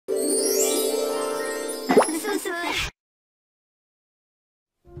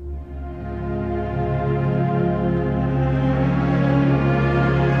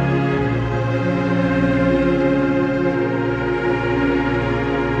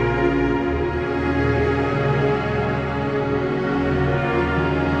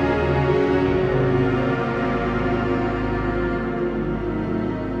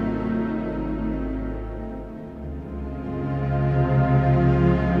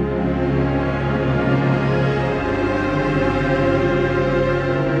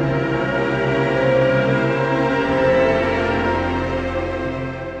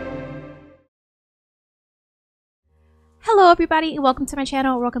everybody, and welcome to my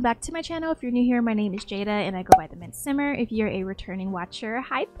channel. Welcome back to my channel. If you're new here, my name is Jada and I go by the mintsimmer. If you're a returning watcher,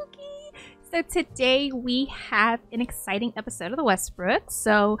 hi Pookie! So today we have an exciting episode of the Westbrooks.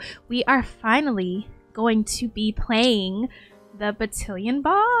 So we are finally going to be playing the Beautillion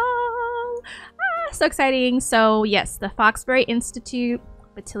Ball. So exciting. So yes, the Foxbury Institute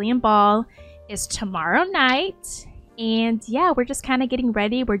Beautillion Ball is tomorrow night. And yeah, we're just kind of getting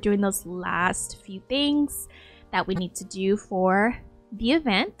ready. We're doing those last few things that we need to do for the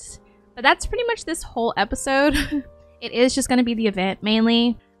event. But that's pretty much this whole episode. It is just going to be the event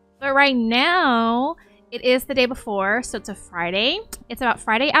mainly. But right now, it is the day before, so it's a Friday. It's about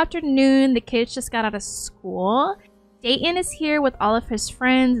Friday afternoon. The kids just got out of school. Dayton is here with all of his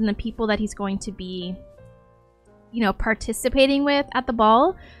friends and the people that he's going to be, you know, participating with at the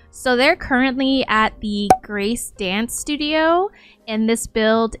ball. So they're currently at the Grace Dance Studio, and this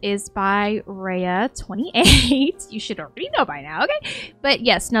build is by Rhea28. You should already know by now, okay? But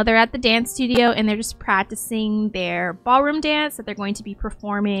yes, no, they're at the dance studio and they're just practicing their ballroom dance that they're going to be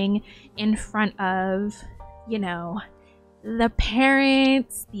performing in front of, you know, the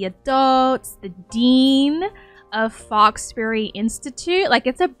parents, the adults, the dean of Foxbury Institute. Like,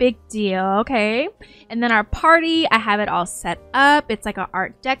 it's a big deal, okay? And then our party, I have it all set up. It's like an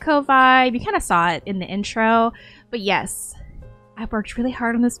art deco vibe. You kind of saw it in the intro. But yes, I worked really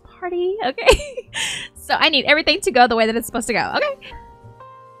hard on this party, okay? So I need everything to go the way that it's supposed to go, okay?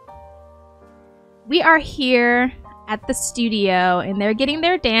 We are here at the studio and they're getting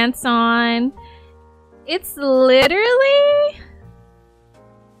their dance on. It's literally...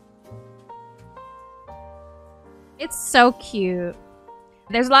 it's so cute.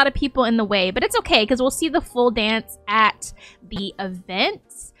 There's a lot of people in the way, but it's okay because we'll see the full dance at the event.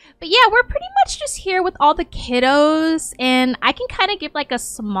 But yeah, we're pretty much just here with all the kiddos, and I can kind of give like a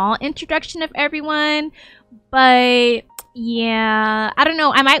small introduction of everyone. But yeah, I don't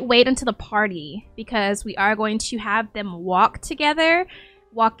know. I might wait until the party because we are going to have them walk together,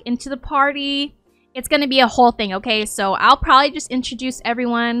 walk into the party. It's going to be a whole thing, okay? So I'll probably just introduce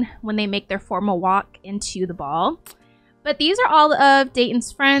everyone when they make their formal walk into the ball. But these are all of Dayton's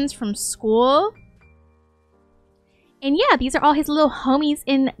friends from school. And yeah, these are all his little homies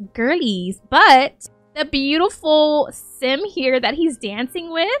and girlies. But the beautiful sim here that he's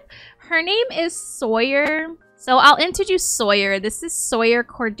dancing with, her name is Sawyer. So I'll introduce Sawyer. This is Sawyer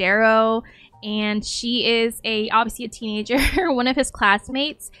Cordero. And she is obviously a teenager, one of his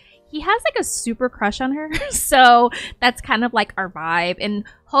classmates. He has like a super crush on her, so that's kind of like our vibe. And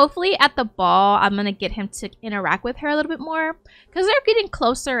hopefully at the ball, I'm gonna get him to interact with her a little bit more because they're getting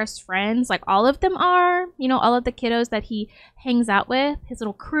closer as friends. Like all of them are, you know, all of the kiddos that he hangs out with, his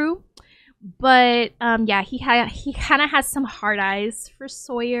little crew. But yeah, he kind of has some hard eyes for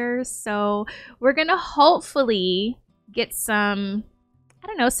Sawyer, so we're gonna hopefully get some, I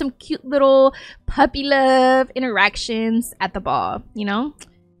don't know, some cute little puppy love interactions at the ball, you know.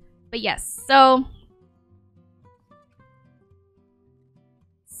 But yes, so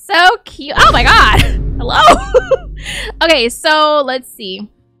cute. Oh my god. Hello. Okay, so let's see.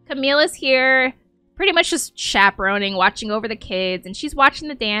 Camille is here, pretty much just chaperoning, watching over the kids, and she's watching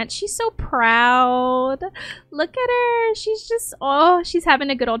the dance. She's so proud. Look at her. She's just, oh, she's having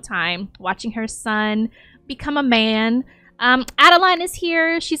a good old time watching her son become a man. Adeline is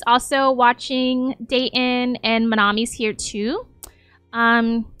here. She's also watching Dayton, and Manami's here too.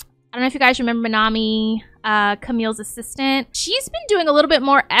 I don't know if you guys remember Manami, Camille's assistant. She's been doing a little bit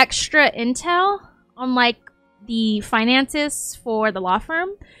more extra intel on like the finances for the law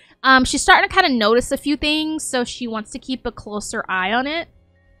firm. She's starting to kind of notice a few things, so she wants to keep a closer eye on it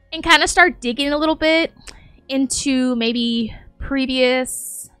and kind of start digging a little bit into maybe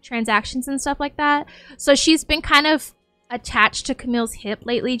previous transactions and stuff like that. So she's been kind of attached to Camille's hip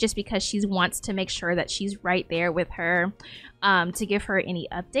lately just because she wants to make sure that she's right there with her. To give her any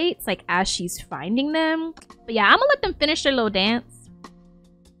updates like as she's finding them. But yeah, I'm gonna let them finish their little dance.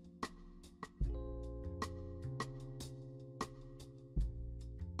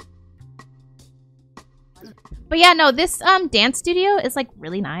 But yeah, no, this dance studio is like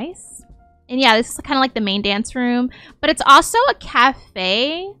really nice. And yeah, this is kind of like the main dance room, but it's also a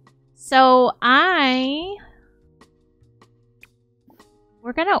cafe. So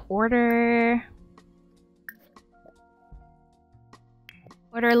we're gonna order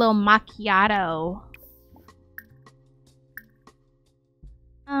a little macchiato.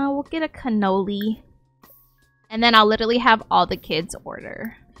 We'll get a cannoli. And then I'll literally have all the kids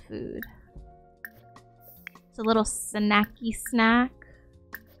order food. It's a little snacky snack.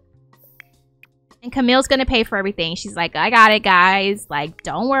 And Camille's gonna pay for everything. She's like, I got it, guys. Like,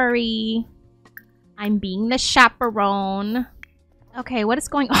 don't worry. I'm being the chaperone. Okay, what is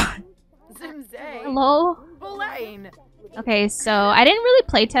going on? Hello? Okay, so I didn't really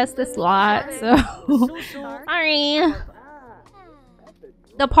playtest this lot, so sorry.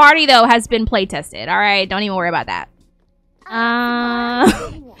 The party though has been playtested. Alright, don't even worry about that.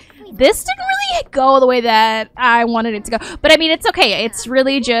 This didn't really go the way that I wanted it to go. But I mean, it's okay. It's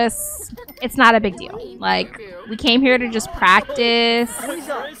really just, it's not a big deal. Like, we came here to just practice.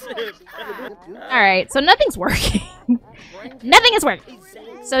 Alright, so nothing's working. Nothing is working.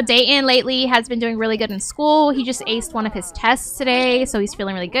 So Dayton lately has been doing really good in school. He just aced one of his tests today, so he's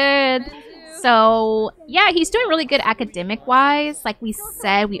feeling really good. So yeah, he's doing really good academic-wise. Like we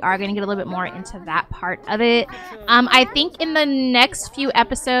said, we are going to get a little bit more into that part of it. I think in the next few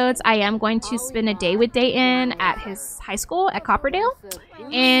episodes, I am going to spend a day with Dayton at his high school at Copperdale.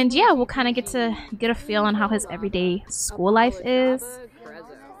 And yeah, we'll kind of get to get a feel on how his everyday school life is.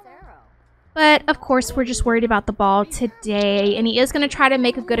 But of course, we're just worried about the ball today. And he is going to try to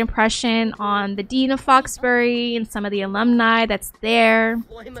make a good impression on the dean of Foxbury and some of the alumni that's there.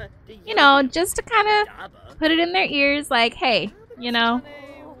 You know, just to kind of put it in their ears like, hey, you know,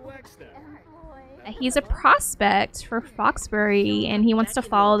 he's a prospect for Foxbury and he wants to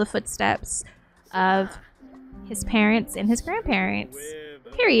follow the footsteps of his parents and his grandparents.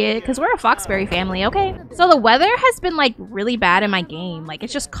 Period, because we're a Foxbury family, okay? So the weather has been like really bad in my game. Like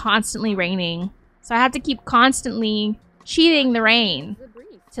it's just constantly raining. So I have to keep constantly cheating the rain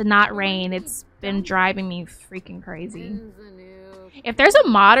to not rain. It's been driving me freaking crazy. If there's a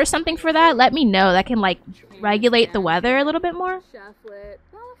mod or something for that, let me know. That can like regulate the weather a little bit more.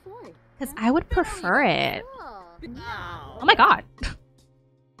 Because I would prefer it. Oh my god.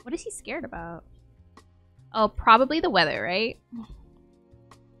 What is he scared about? Oh, probably the weather, right?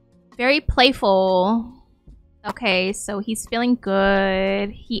 Very playful. Okay, so he's feeling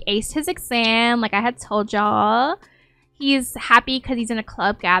good. He aced his exam, like I had told y'all. He's happy because he's in a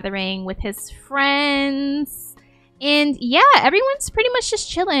club gathering with his friends. And yeah, everyone's pretty much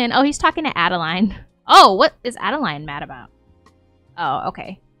just chilling. Oh, he's talking to Adeline. Oh, what is Adeline mad about? Oh,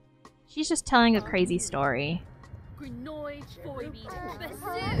 okay. She's just telling a crazy story. And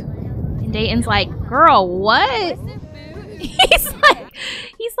Dayton's like, girl, what?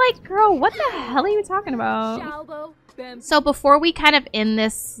 He's like, girl, what the hell are you talking about? So before we kind of end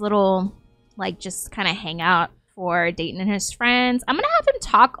this little, like, just kind of hang out for Dayton and his friends, I'm gonna have him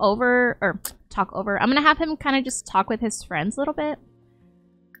I'm gonna have him kind of just talk with his friends a little bit.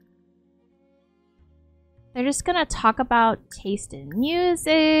 They're just gonna talk about taste in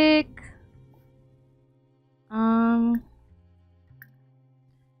music. I'm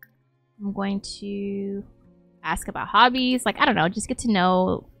going to ask about hobbies. Like, I don't know, just get to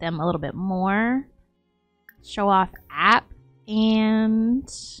know them a little bit more. Show off app and...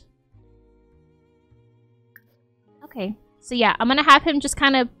 Okay, so yeah, I'm gonna have him just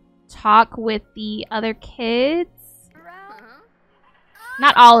kind of talk with the other kids.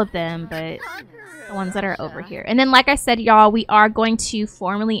 Not all of them, but the ones that are over here. And then, like I said, y'all, we are going to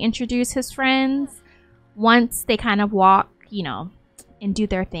formally introduce his friends once they kind of walk, you know, and do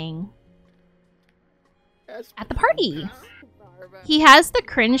their thing at the party. He has the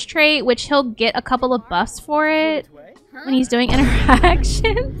cringe trait, which he'll get a couple of buffs for it when he's doing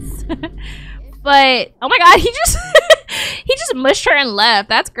interactions. But oh my god, he just he just mushed her and left.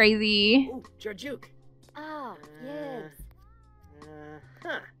 That's crazy.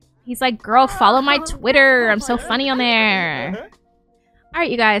 He's like, girl, follow my Twitter. I'm so funny on there. Alright,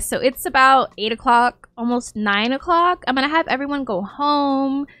 you guys, so it's about 8 o'clock, almost 9 o'clock. I'm gonna have everyone go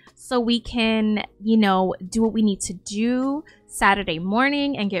home so we can, you know, do what we need to do Saturday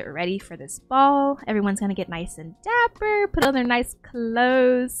morning and get ready for this ball. Everyone's gonna get nice and dapper, put on their nice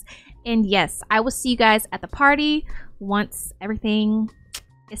clothes. And yes, I will see you guys at the party once everything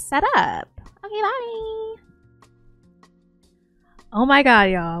is set up. Okay, bye. Oh my god,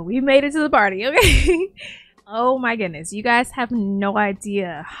 y'all. We made it to the party, okay? Oh my goodness. You guys have no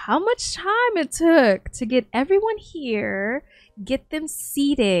idea how much time it took to get everyone here, get them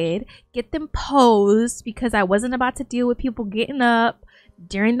seated, get them posed, because I wasn't about to deal with people getting up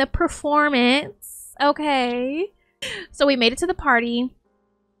during the performance, okay? So we made it to the party,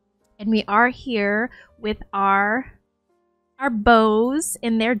 and we are here with our beaux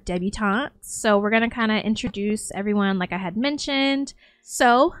and their debutantes. So we're gonna kind of introduce everyone like I had mentioned.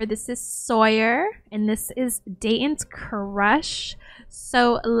 So this is Sawyer and this is Dayton's crush.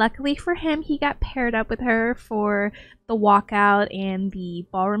 So luckily for him, he got paired up with her for the walkout and the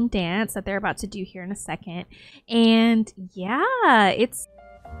ballroom dance that they're about to do here in a second. And yeah, it's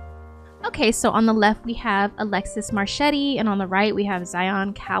okay. So on the left we have Alexis Marchetti and on the right we have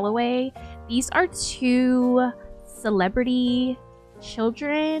Zion Calloway, these are two celebrity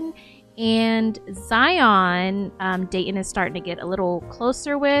children, and Zion, Dayton is starting to get a little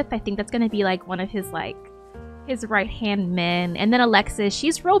closer with. I think that's gonna be like one of his right-hand men. And then Alexis,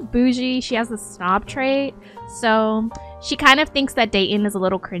 she's real bougie. She has the snob trait, so she kind of thinks that Dayton is a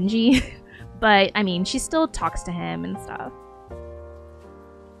little cringy. But I mean, she still talks to him and stuff.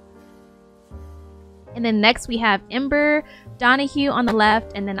 And then next we have Ember Donahue on the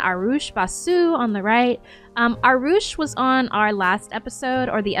left, and then Arush Basu on the right. Arush was on our last episode,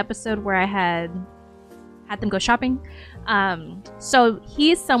 or the episode where I had them go shopping. So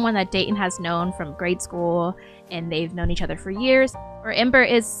he's someone that Dayton has known from grade school, and they've known each other for years. Or Ember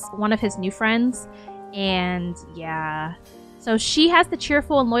is one of his new friends, and yeah. So she has the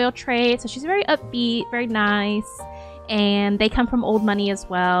cheerful and loyal trait, so she's very upbeat, very nice. And they come from old money as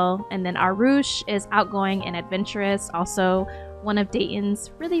well. And then Arush is outgoing and adventurous, also one of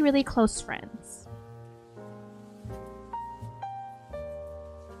Dayton's really, really close friends.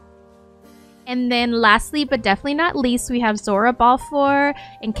 And then lastly, but definitely not least, we have Zora Balfour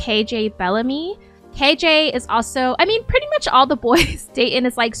and KJ Bellamy. KJ is also, I mean, pretty much all the boys Dayton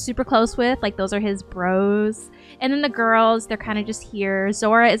is like super close with. Like, those are his bros. And then the girls, they're kind of just here.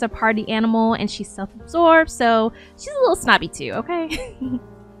 Zora is a party animal and she's self-absorbed, so she's a little snobby too, okay?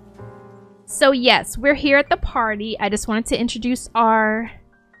 So yes, we're here at the party. I just wanted to introduce our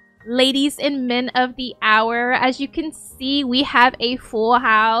ladies and men of the hour. As you can see, we have a full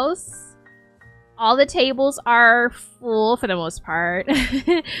house. All the tables are full for the most part.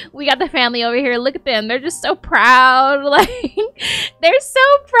 We got the family over here. Look at them. They're just so proud. Like, they're so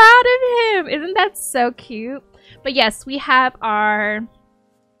proud of him. Isn't that so cute? But yes, we have our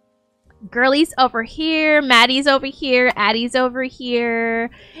girlies over here. Maddie's over here. Addie's over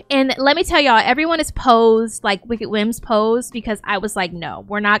here. And let me tell y'all, everyone is posed like Wicked Whims posed, because I was like, no,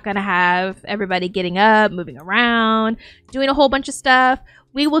 we're not going to have everybody getting up, moving around, doing a whole bunch of stuff.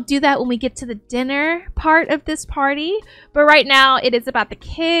 We will do that when we get to the dinner part of this party. But right now, it is about the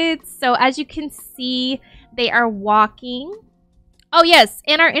kids. So as you can see, they are walking. Oh yes,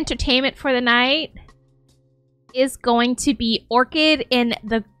 and our entertainment for the night is going to be Orchid and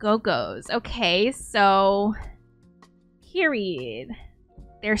the Go-Go's. Okay, so period.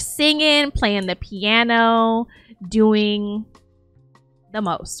 They're singing, playing the piano, doing the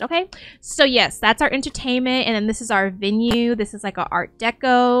most. Okay, so yes, that's our entertainment, and then this is our venue. This is like an Art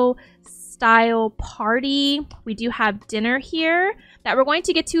Deco style party. We do have dinner here that we're going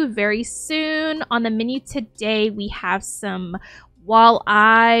to get to very soon. On the menu today, we have some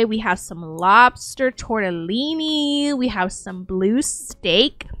walleye, we have some lobster tortellini, we have some blue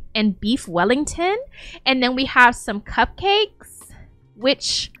steak and beef Wellington, and then we have some cupcakes,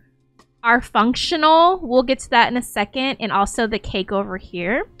 which are functional. We'll get to that in a second, and also the cake over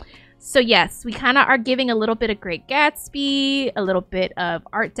here. So yes, we kind of are giving a little bit of Great Gatsby, a little bit of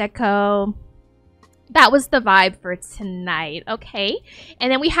Art Deco. That was the vibe for tonight. Okay,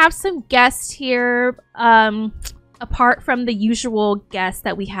 and then we have some guests here, apart from the usual guests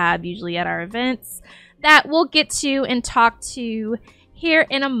that we have usually at our events, that we'll get to and talk to here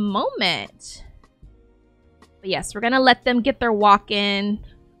in a moment. But yes, we're gonna let them get their walk in.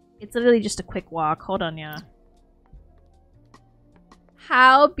 It's literally just a quick walk. Hold on, yeah.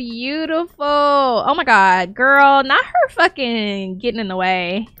 How beautiful. Oh my god, girl, not her fucking getting in the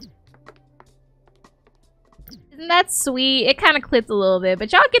way. Isn't that sweet? It kind of clipped a little bit,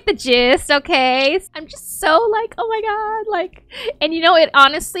 but y'all get the gist, okay? I'm just so like, oh my god, like, and you know, it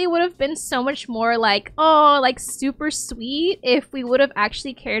honestly would have been so much more like, oh, like super sweet if we would have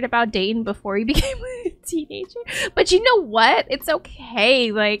actually cared about Dayton before he became a teenager. But you know what? It's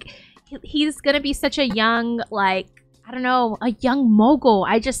okay. Like, he's gonna be such a young, like, I don't know, a young mogul.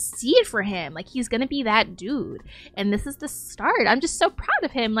 I just see it for him. Like, he's gonna be that dude. And this is the start. I'm just so proud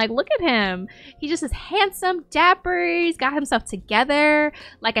of him. Like, look at him. He just is handsome, dapper. He's got himself together.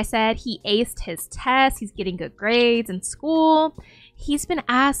 Like I said, he aced his test. He's getting good grades in school. He's been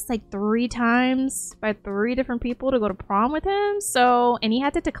asked like 3 times by 3 different people to go to prom with him. So, and he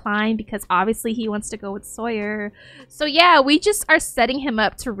had to decline because obviously he wants to go with Sawyer. So yeah, we just are setting him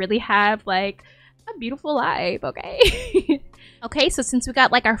up to really have like a beautiful life, okay? Okay, so since we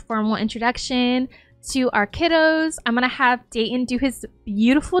got like our formal introduction to our kiddos, I'm gonna have Dayton do his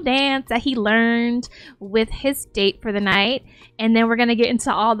beautiful dance that he learned with his date for the night, and then we're gonna get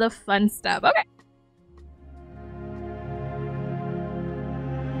into all the fun stuff. Okay.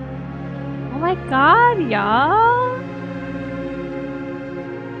 Oh my god, y'all.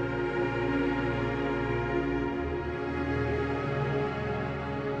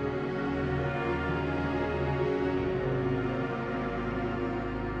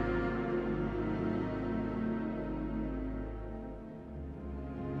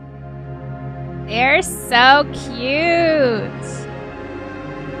 They're so cute.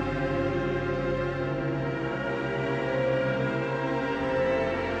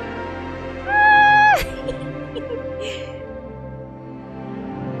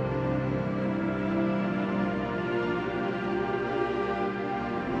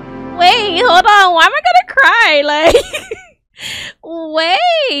 Wait, hold on. Why am I gonna cry? Like,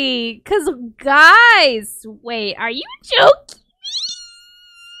 wait, cause guys, wait, are you joking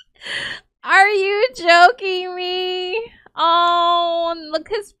me? Are you joking me? Oh, look,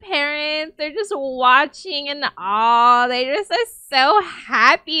 his parents, they're just watching and all. They just are so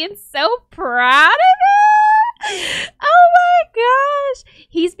happy and so proud of him. Oh my gosh.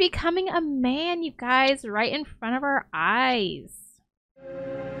 He's becoming a man, you guys, right in front of our eyes.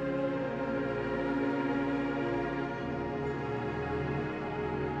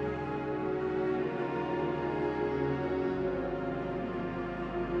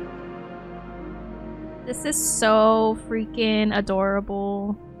 This is so freaking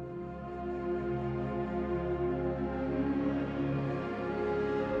adorable.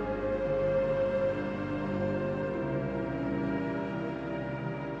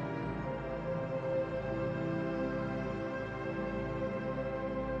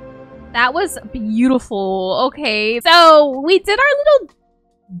 That was beautiful. Okay, so we did our little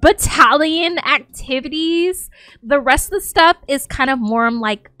battalion activities. The rest of the stuff is kind of more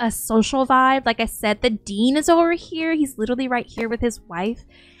like a social vibe. Like I said, the dean is over here. He's literally right here with his wife,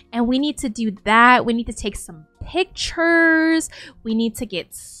 and we need to do that. We need to take some pictures. We need to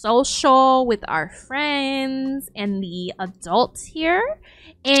get social with our friends and the adults here,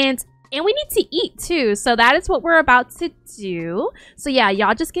 and we need to eat too. So that is what we're about to do. So yeah,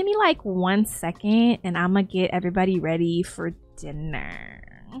 y'all just give me like 1 second and I'm gonna get everybody ready for dinner.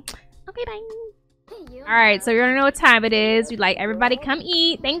 Okay, bye. All right, so you already know what time it is. We'd like everybody come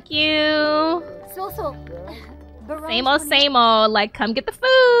eat. Thank you. Same old. Like, come get the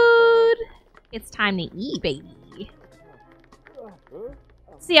food. It's time to eat, baby.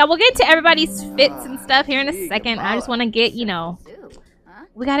 So yeah, we'll get into everybody's fits and stuff here in a second. I just want to get, you know,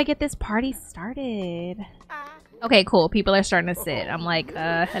 we got to get this party started. Okay, cool. People are starting to sit. I'm like,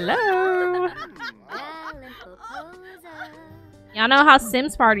 hello. Y'all know how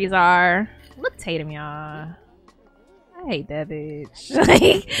Sims parties are. Look, Tatum, y'all. I hate that bitch.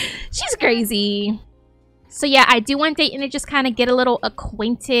 Like, she's crazy. So yeah, I do want Dayton to just kind of get a little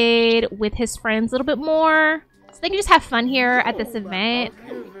acquainted with his friends a little bit more, so they can just have fun here at this event.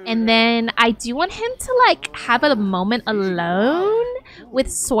 And then I do want him to like have a moment alone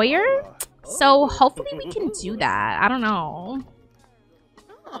with Sawyer. So hopefully we can do that. I don't know.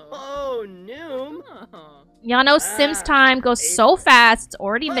 Oh, Noom. Y'all know Sims time goes so fast. It's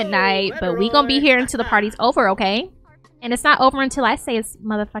already midnight, but we gonna be here until the party's over, okay? And it's not over until I say it's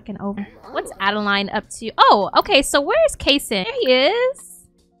motherfucking over. What's Adeline up to? Oh, okay, so where's Kaysen? There he is.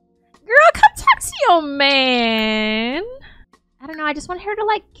 Girl, come talk to your man. I don't know, I just want her to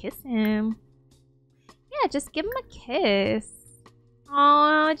like kiss him. Yeah, just give him a kiss.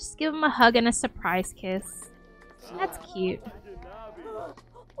 Oh, just give him a hug and a surprise kiss. That's cute.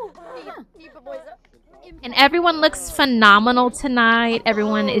 And everyone looks phenomenal tonight.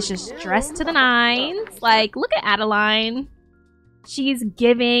 Everyone is just dressed to the nines. Like, look at Adeline. She's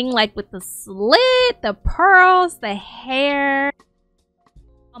giving, like, with the slit, the pearls, the hair.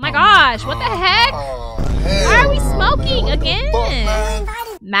 Oh my gosh, what the heck? Why are we smoking again?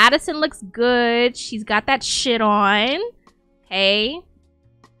 Madison looks good. She's got that shit on. Okay.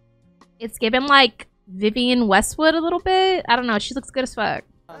 It's giving, like, Vivian Westwood a little bit. I don't know. She looks good as fuck.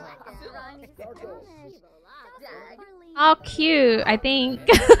 Oh, cute, I think.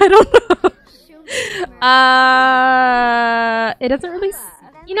 I don't know. It doesn't really...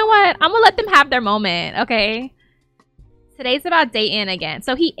 You know what? I'm gonna let them have their moment, okay? Today's about Dayton again.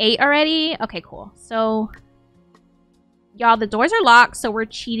 So he ate already? Okay, cool. So, y'all, the doors are locked, so we're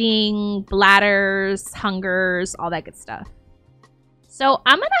cheating bladders, hungers, all that good stuff. So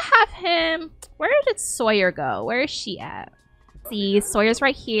I'm gonna have him... Where did Sawyer go? Where is she at? See, Sawyer's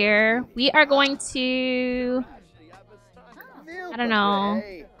right here. We are going to... I don't know.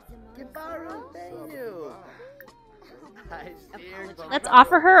 Let's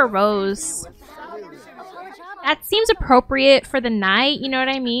offer her a rose. That seems appropriate for the night, you know what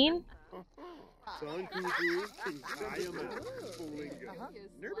I mean?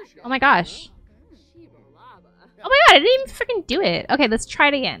 Oh my gosh. Oh my god, I didn't even freaking do it. Okay, let's try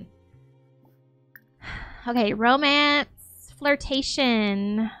it again. Okay, romance,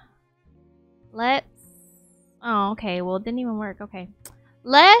 flirtation. Let's... Oh, okay. Well, it didn't even work. Okay.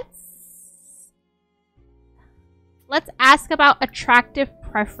 Let's ask about attractive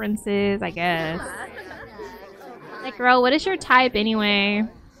preferences, I guess. Like, girl, what is your type anyway?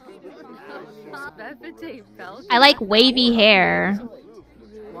 I like wavy hair.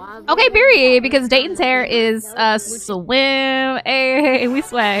 Okay, period. Because Dayton's hair is swim. Hey, we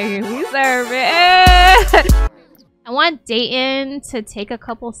swag. We serve it. I want Dayton to take a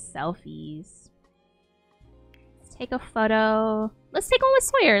couple selfies. Let's take a photo. Let's take one with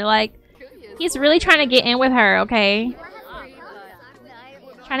Sawyer. Like, he's really trying to get in with her, okay?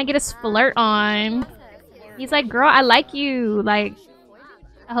 Trying to get his flirt on. He's like, girl, I like you. Like,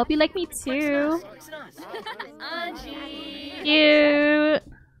 I hope you like me too. Cute.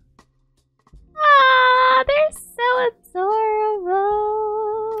 Ah, they're so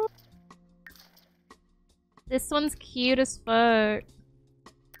adorable. This one's cute as fuck.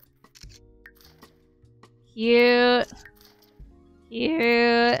 Cute.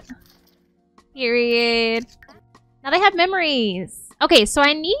 Cute. Period. Now they have memories. Okay, so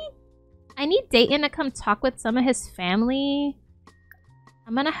I need Dayton to come talk with some of his family.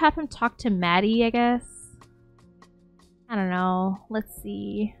 I'm gonna have him talk to Maddie, I guess. I don't know. Let's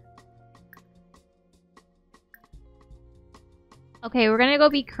see. Okay, we're gonna go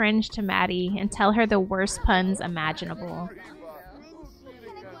be cringe to Maddie and tell her the worst puns imaginable.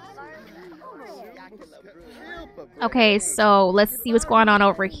 Okay, so let's see what's going on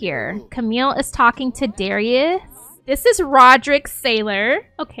over here. Camille is talking to Darius. This is Roderick Saylor.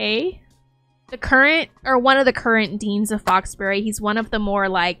 Okay. The current, or one of the current deans of Foxbury. He's one of the more,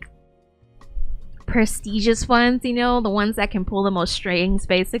 like, prestigious ones, you know? The ones that can pull the most strings,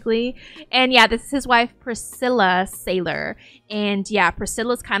 basically. And yeah, this is his wife, Priscilla Saylor. And yeah,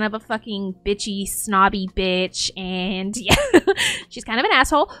 Priscilla's kind of a fucking bitchy, snobby bitch. And yeah, she's kind of an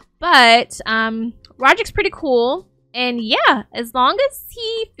asshole. But Roderick's pretty cool. And yeah, as long as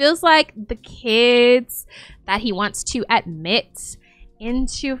he feels like the kids that he wants to admit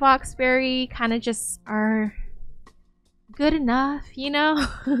into Foxbury kind of just are good enough, you know?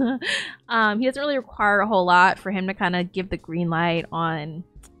 He doesn't really require a whole lot for him to kind of give the green light on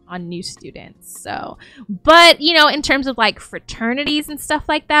new students. So, but you know, in terms of like fraternities and stuff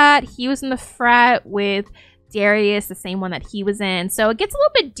like that, he was in the frat with Darius, the same one that he was in. So it gets a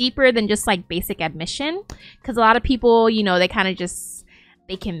little bit deeper than just like basic admission, because a lot of people, you know, they kind of just,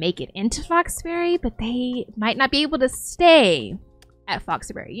 they can make it into Foxbury, but they might not be able to stay at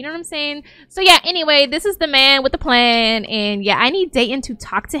Foxbury. You know what I'm saying? So yeah, anyway, this is the man with the plan. And yeah, I need Dayton to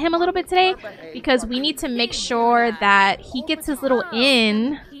talk to him a little bit today, because we need to make sure that he gets his little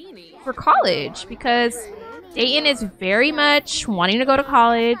in for college, because Dayton is very much wanting to go to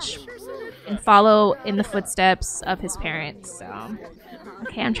college and follow in the footsteps of his parents. So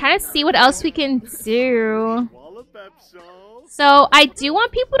okay, I'm trying to see what else we can do. So I do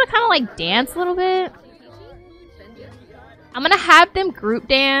want people to kind of like dance a little bit. I'm gonna have them group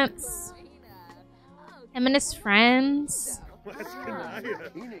dance. Him and his friends.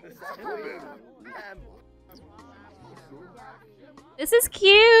 This is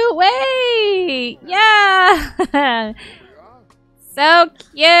cute. Wait. Yeah. So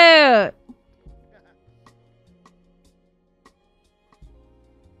cute.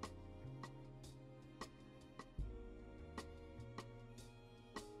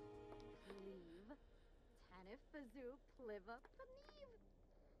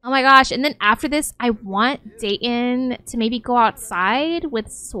 Oh my gosh, and then after this, I want Dayton to maybe go outside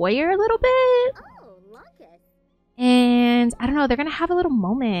with Sawyer a little bit. And I don't know, they're gonna have a little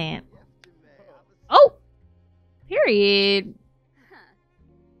moment. Oh! Period.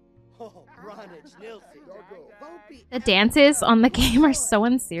 The dances on the game are so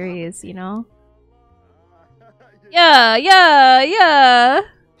unserious, you know? Yeah, yeah, yeah!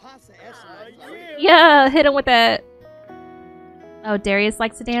 Yeah, hit him with that. Oh, Darius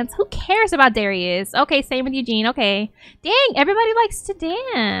likes to dance. Who cares about Darius? Okay, same with Eugene. Okay. Dang, everybody likes to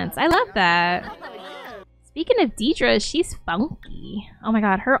dance. I love that. Speaking of Deidre, she's funky. Oh my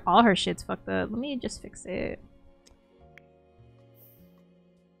god, all her shit's fucked up. Let me just fix it.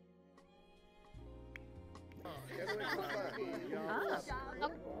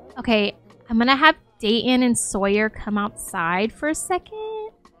 Okay, I'm gonna have Dayton and Sawyer come outside for a second.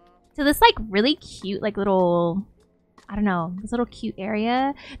 To this like really cute like little, I don't know, this little cute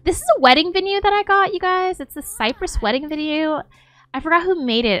area. This is a wedding venue that I got, you guys. It's a Cypress wedding venue. I forgot who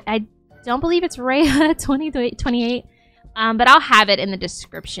made it. I don't believe it's Rhea 2028. But I'll have it in the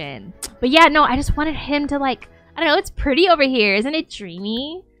description. But yeah, no, I just wanted him to like, I don't know, it's pretty over here. Isn't it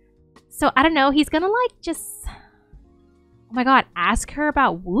dreamy? So I don't know, he's gonna like just, oh my god, ask her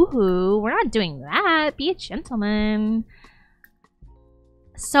about woohoo. We're not doing that. Be a gentleman.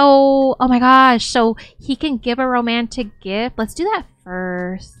 So, oh my gosh. So he can give a romantic gift. Let's do that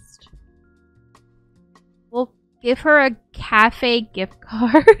first. We'll give her a cafe gift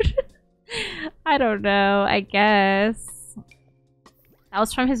card. I don't know. I guess. That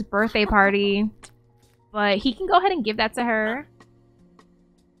was from his birthday party. But he can go ahead and give that to her.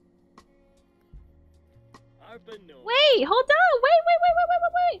 Wait, hold on. Wait.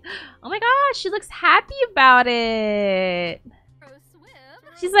 Oh my gosh, she looks happy about it.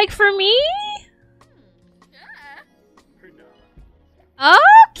 She's like, for me?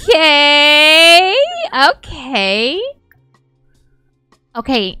 Okay.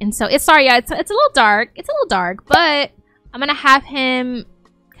 Okay, and so it's sorry, yeah, it's a little dark. It's a little dark, but I'm gonna have him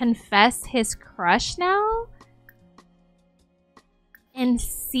confess his crush now and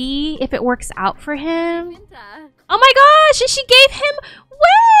see if it works out for him. Oh my gosh, and she gave him,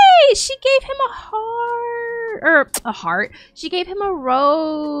 wait, she gave him a heart, or a heart. She gave him a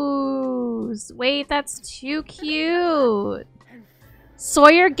rose. Wait, that's too cute.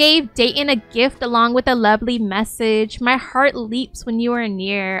 Sawyer gave Dayton a gift along with a lovely message. My heart leaps when you are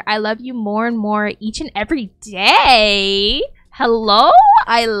near. I love you more and more each and every day. Hello?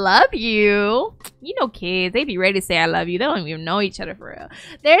 I love you. You know kids, they be ready to say I love you. They don't even know each other for real.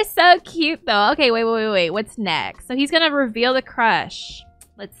 They're so cute though. Okay, wait. What's next? So he's gonna reveal the crush.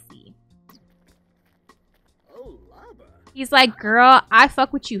 Let's see. He's like, girl, I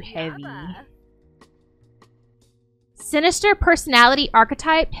fuck with you heavy. Sinister personality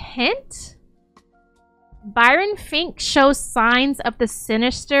archetype hint? Byron Fink shows signs of the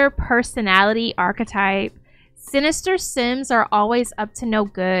sinister personality archetype. Sinister Sims are always up to no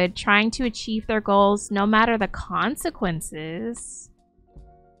good, trying to achieve their goals no matter the consequences.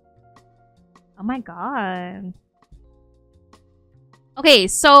 Oh my god. Okay,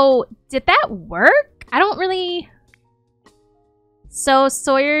 so did that work? I don't really... So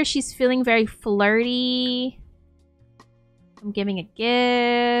Sawyer, she's feeling very flirty. I'm giving a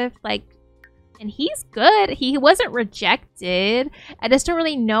gift, like, and he's good. He wasn't rejected. I just don't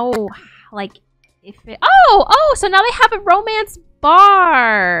really know, like, if it... Oh, so now they have a romance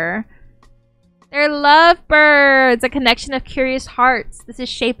bar. They're lovebirds, a connection of curious hearts. This is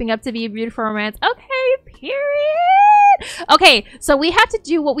shaping up to be a beautiful romance. Okay, period. Okay, so we have to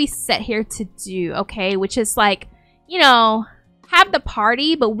do what we set here to do, okay? Which is like, you know, have the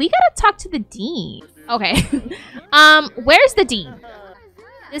party, but we gotta talk to the dean. Okay. Where's the dean?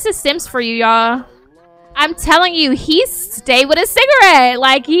 This is Sims for you, y'all. I'm telling you, he stay with a cigarette.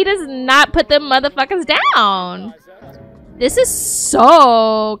 Like, he does not put them motherfuckers down. This is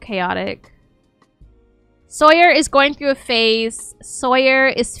so chaotic. Sawyer is going through a phase. Sawyer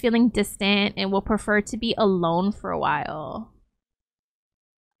is feeling distant and will prefer to be alone for a while.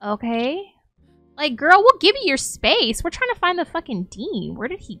 Okay. Like, girl, we'll give you your space. We're trying to find the fucking dean. Where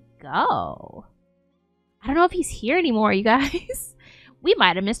did he go? I don't know if he's here anymore, you guys. We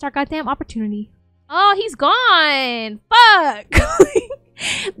might have missed our goddamn opportunity. Oh, he's gone. Fuck.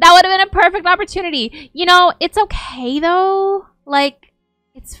 That would have been a perfect opportunity. You know, it's okay, though. Like,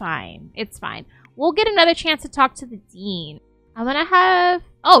 it's fine. It's fine. We'll get another chance to talk to the dean. I'm gonna have...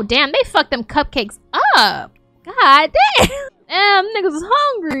 Oh, damn. They fucked them cupcakes up. God damn. Damn, niggas is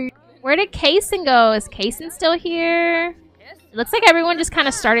hungry. Where did Kaysen go? Is Kaysen still here? It looks like everyone just kind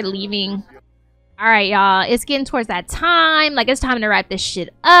of started leaving. Alright, y'all. It's getting towards that time. Like, it's time to wrap this shit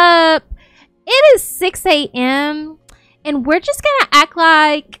up. It is 6 a.m. and we're just gonna act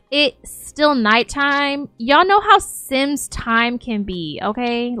like it's still nighttime. Y'all know how Sims time can be,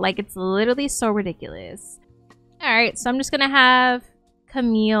 okay? Like, it's literally so ridiculous. Alright, so I'm just gonna have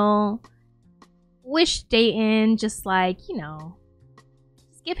Camille wish Dayton just like, you know,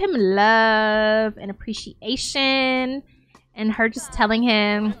 just give him love and appreciation. And her just telling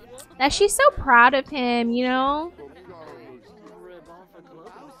him that she's so proud of him, you know?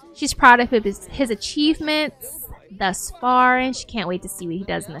 She's proud of his achievements thus far, and she can't wait to see what he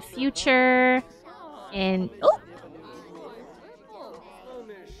does in the future. And, oh!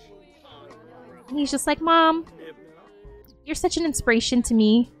 And he's just like, Mom, you're such an inspiration to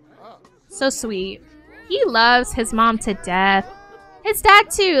me. So sweet. He loves his mom to death. His dad,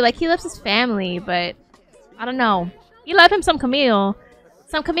 too. Like, he loves his family, but I don't know. He loved him some Camille.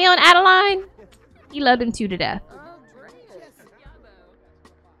 Some Camille and Adeline. He loved him too to death.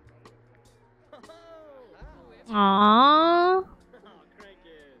 Aww.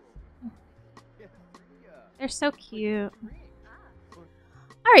 They're so cute.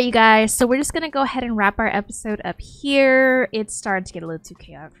 Alright, you guys, so we're just gonna go ahead and wrap our episode up here. It's starting to get a little too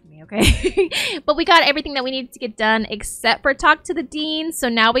chaotic for me, okay? But we got everything that we needed to get done except for talk to the dean. So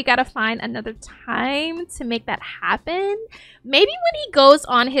now we gotta find another time to make that happen. Maybe when he goes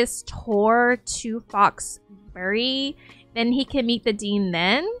on his tour to Foxbury, then he can meet the dean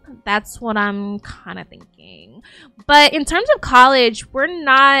then. That's what I'm kind of thinking. But in terms of college, we're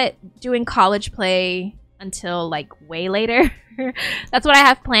not doing college play until like way later. That's what I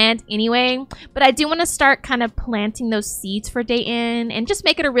have planned anyway. But I do want to start kind of planting those seeds for Dayton and just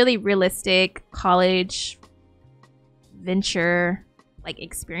make it a really realistic college venture like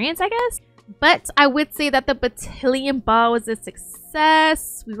experience, I guess. But I would say that the Beautillion ball was a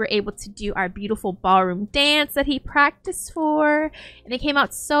success. We were able to do our beautiful ballroom dance that he practiced for. And it came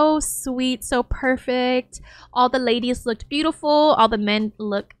out so sweet, so perfect. All the ladies looked beautiful. All the men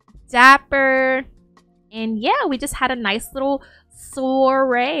looked dapper. And yeah, we just had a nice little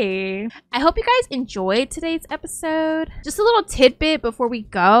soiree. I hope you guys enjoyed today's episode. Just a little tidbit before we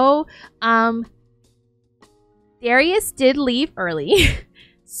go. Darius did leave early.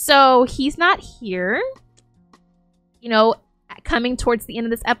 So he's not here. You know, coming towards the end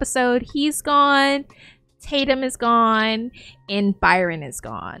of this episode, he's gone. Tatum is gone. And Byron is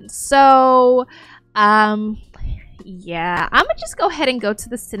gone. So, yeah, I'm gonna just go ahead and go to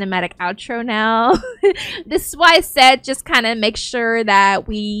the cinematic outro now. This is why I said just kind of make sure that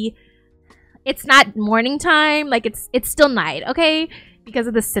it's not morning time, like it's still night, okay? Because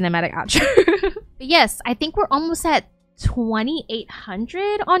of the cinematic outro. But yes, I think we're almost at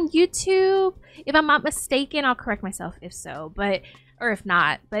 2,800 on YouTube. If I'm not mistaken, I'll correct myself if so, or if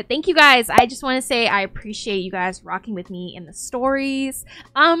not. But thank you guys. I just want to say I appreciate you guys rocking with me in the stories.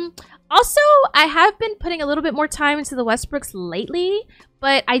 Also, I have been putting a little bit more time into the Westbrooks lately,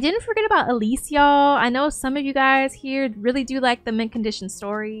 but I didn't forget about Elise, y'all. I know some of you guys here really do like the mint condition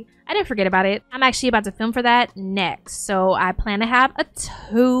story. I didn't forget about it. I'm actually about to film for that next. So I plan to have a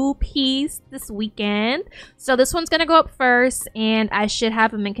 2-piece this weekend. So this one's gonna go up first, and I should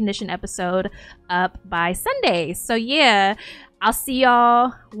have a mint condition episode up by Sunday. So yeah, I'll see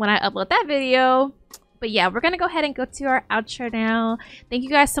y'all when I upload that video. But yeah, we're gonna go ahead and go to our outro now. Thank you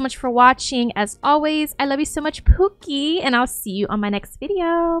guys so much for watching. As always, I love you so much, Pookie, and I'll see you on my next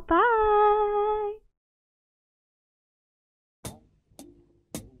video. Bye!